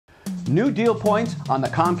New deal points on the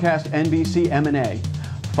Comcast-NBC M&A.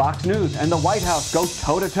 Fox News and the White House go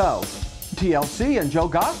toe-to-toe. TLC and Joe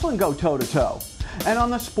Gosselin go toe-to-toe. And on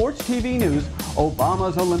the sports TV news,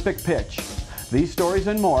 Obama's Olympic pitch. These stories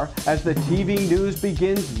and more as the TV news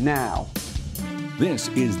begins now. This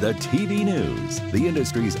is the TV News, the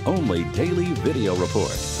industry's only daily video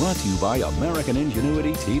report, brought to you by American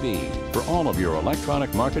Ingenuity TV. For all of your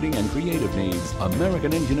electronic marketing and creative needs,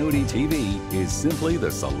 American Ingenuity TV is simply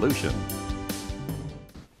the solution.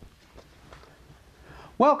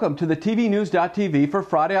 Welcome to the TVNews.TV for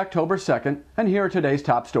Friday, October 2nd, and here are today's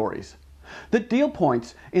top stories. The deal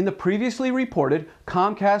points in the previously reported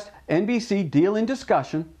Comcast-NBC deal in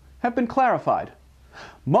discussion have been clarified.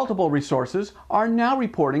 Multiple resources are now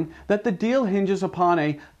reporting that the deal hinges upon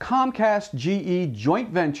a Comcast-GE joint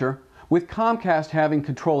venture with Comcast having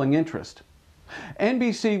controlling interest.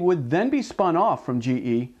 NBC would then be spun off from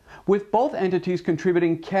GE, with both entities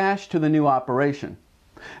contributing cash to the new operation.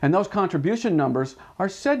 And those contribution numbers are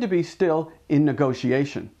said to be still in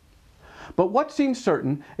negotiation. But what seems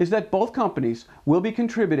certain is that both companies will be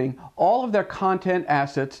contributing all of their content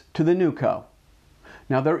assets to the new co.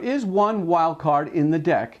 Now, there is one wild card in the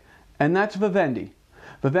deck, and that's Vivendi.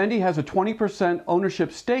 Vivendi has a 20%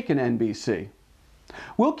 ownership stake in NBC.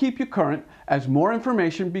 We'll keep you current as more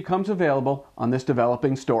information becomes available on this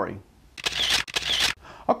developing story.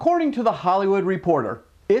 According to The Hollywood Reporter,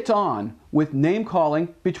 it's on with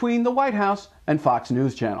name-calling between the White House and Fox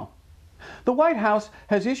News Channel. The White House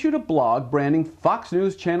has issued a blog branding Fox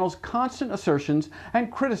News Channel's constant assertions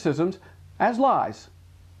and criticisms as lies.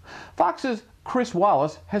 Fox's Chris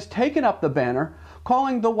Wallace has taken up the banner,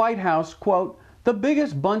 calling the White House, quote, the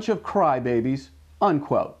biggest bunch of crybabies,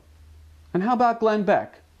 unquote. And how about Glenn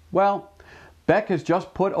Beck? Well, Beck has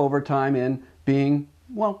just put overtime in being,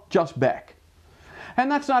 well, just Beck.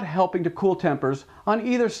 And that's not helping to cool tempers on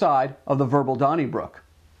either side of the verbal Donnybrook.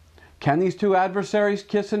 Can these two adversaries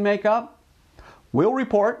kiss and make up? We'll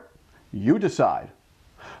report, you decide.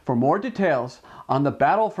 For more details on the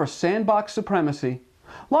battle for sandbox supremacy,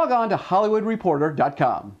 log on to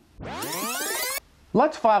HollywoodReporter.com.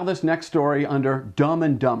 Let's file this next story under Dumb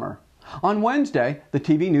and Dumber. On Wednesday, the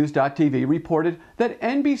TVNews.TV reported that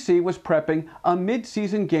NBC was prepping a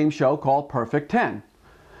mid-season game show called Perfect 10.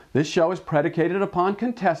 This show is predicated upon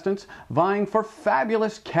contestants vying for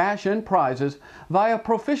fabulous cash and prizes via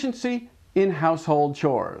proficiency in household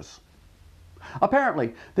chores.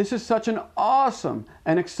 Apparently, this is such an awesome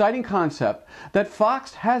and exciting concept that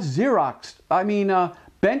Fox has benchmarked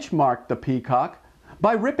the Peacock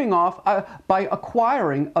by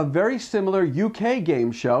acquiring a very similar UK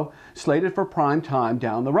game show slated for prime time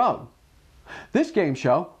down the road. This game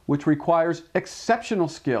show, which requires exceptional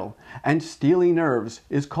skill and steely nerves,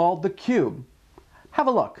 is called The Cube. Have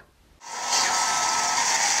a look.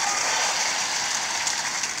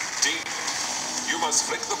 Deep. You must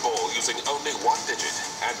flick the ball using only one digit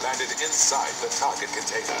and land it inside the target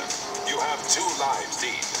container. You have 2 lives,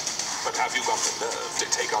 Dean. But have you got the nerve to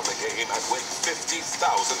take on the game and win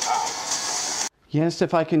 £50,000? Yes,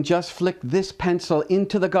 if I can just flick this pencil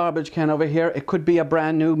into the garbage can over here, it could be a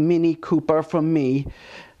brand new Mini Cooper from me.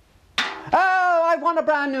 Oh, I want a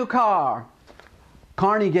brand new car!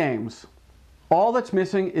 Carney Games. All that's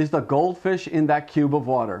missing is the goldfish in that cube of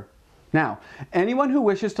water. Now, anyone who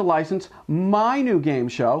wishes to license my new game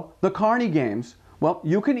show, the Carney Games, well,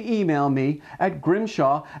 you can email me at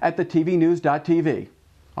grimshaw@thetvnews.tv.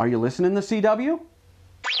 Are you listening to CW?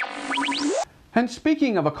 And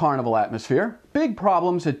speaking of a carnival atmosphere, big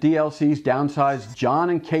problems at DLC's downsized John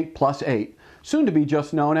and Kate Plus 8, soon to be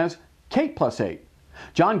just known as Kate Plus 8.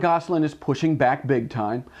 John Gosselin is pushing back big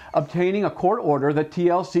time, obtaining a court order that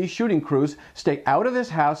TLC shooting crews stay out of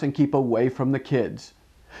his house and keep away from the kids.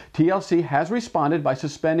 TLC has responded by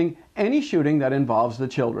suspending any shooting that involves the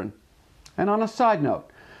children. And on a side note,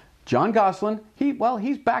 John Gosselin, he's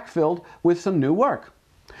backfilled with some new work.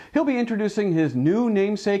 He'll be introducing his new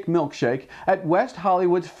namesake milkshake at West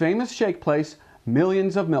Hollywood's famous shake place,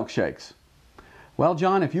 Millions of Milkshakes. Well,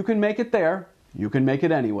 John, if you can make it there, you can make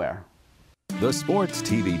it anywhere. The Sports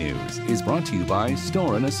TV News is brought to you by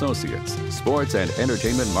Store & Associates, sports and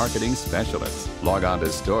entertainment marketing specialists. Log on to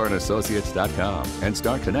storeandassociates.com and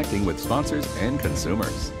start connecting with sponsors and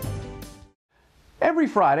consumers. Every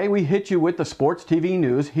Friday, we hit you with the Sports TV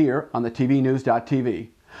News here on the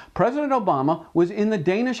TVNews.TV. President Obama was in the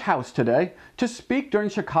Danish House today to speak during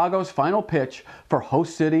Chicago's final pitch for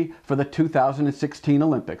host city for the 2016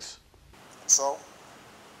 Olympics. So,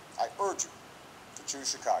 I urge you to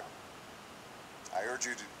choose Chicago. I urge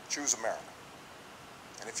you to choose America.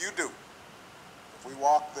 And if you do, if we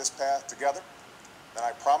walk this path together, then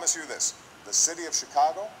I promise you this, the city of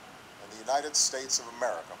Chicago and in the United States of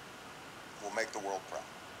America will make the world proud.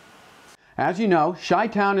 As you know,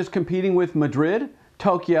 Chi-Town is competing with Madrid,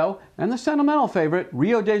 Tokyo, and the sentimental favorite,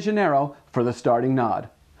 Rio de Janeiro, for the starting nod.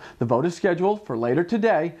 The vote is scheduled for later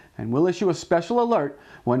today, and we'll issue a special alert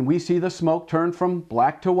when we see the smoke turn from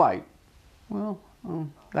black to white. Well,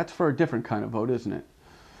 that's for a different kind of vote, isn't it?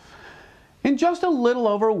 In just a little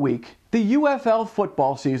over a week, the UFL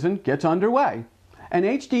football season gets underway, and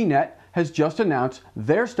HDNet has just announced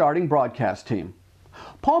their starting broadcast team.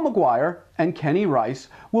 Paul McGuire and Kenny Rice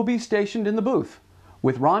will be stationed in the booth,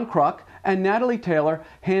 with Ron Kruk and Natalie Taylor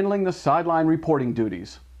handling the sideline reporting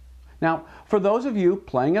duties. Now, for those of you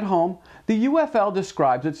playing at home, the UFL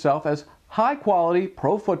describes itself as high-quality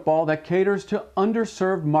pro football that caters to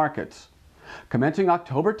underserved markets. Commencing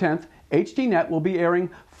October 10th, HDNet will be airing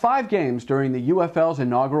 5 games during the UFL's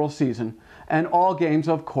inaugural season, and all games,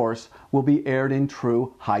 of course, will be aired in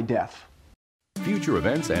true high def. Future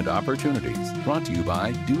events and opportunities brought to you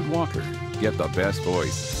by Dude Walker. Get the best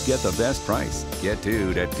voice, get the best price. Get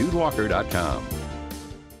Dude at DudeWalker.com.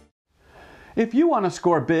 If you want to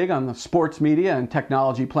score big on the sports media and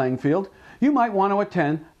technology playing field, you might want to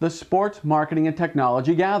attend the Sports Marketing and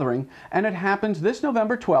Technology Gathering, and it happens this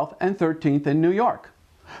November 12th and 13th in New York.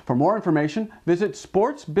 For more information, visit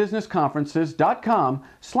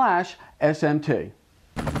sportsbusinessconferences.com/SMT.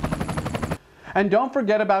 And don't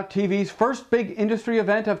forget about TV's first big industry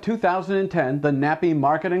event of 2010, the NAPI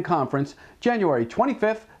Market and Conference, January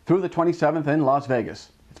 25th through the 27th in Las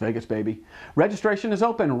Vegas. It's Vegas, baby. Registration is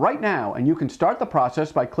open right now, and you can start the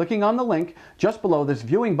process by clicking on the link just below this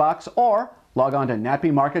viewing box or log on to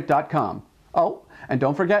napimarket.com. Oh, and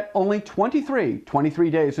don't forget, only 23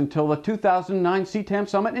 days until the 2009 CTAM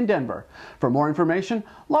Summit in Denver. For more information,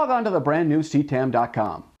 log on to the brand new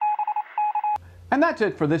ctam.com. And that's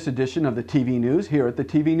it for this edition of the TV News here at the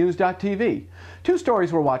TVNews.tv. 2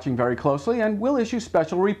 stories we're watching very closely, and we'll issue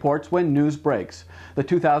special reports when news breaks. The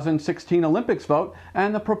 2016 Olympics vote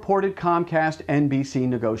and the purported Comcast-NBC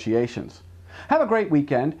negotiations. Have a great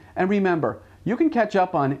weekend, and remember, you can catch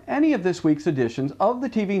up on any of this week's editions of the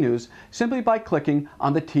TV News simply by clicking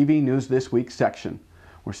on the TV News This Week section.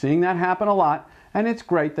 We're seeing that happen a lot, and it's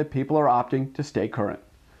great that people are opting to stay current.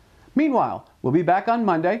 Meanwhile, we'll be back on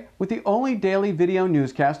Monday with the only daily video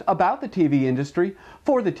newscast about the TV industry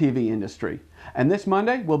for the TV industry. And this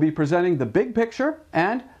Monday, we'll be presenting The Big Picture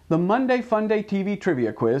and the Monday Fun Day TV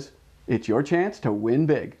Trivia Quiz. It's your chance to win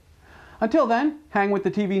big. Until then, hang with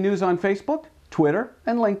the TV News on Facebook, Twitter,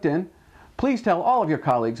 and LinkedIn. Please tell all of your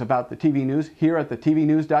colleagues about the TV News here at the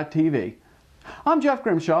TVNews.tv. I'm Jeff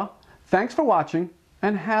Grimshaw. Thanks for watching,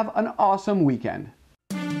 and have an awesome weekend.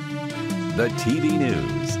 The TV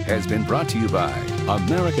News has been brought to you by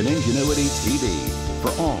American Ingenuity TV. For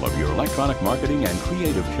all of your electronic marketing and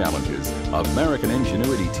creative challenges, American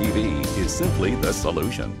Ingenuity TV is simply the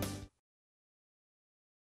solution.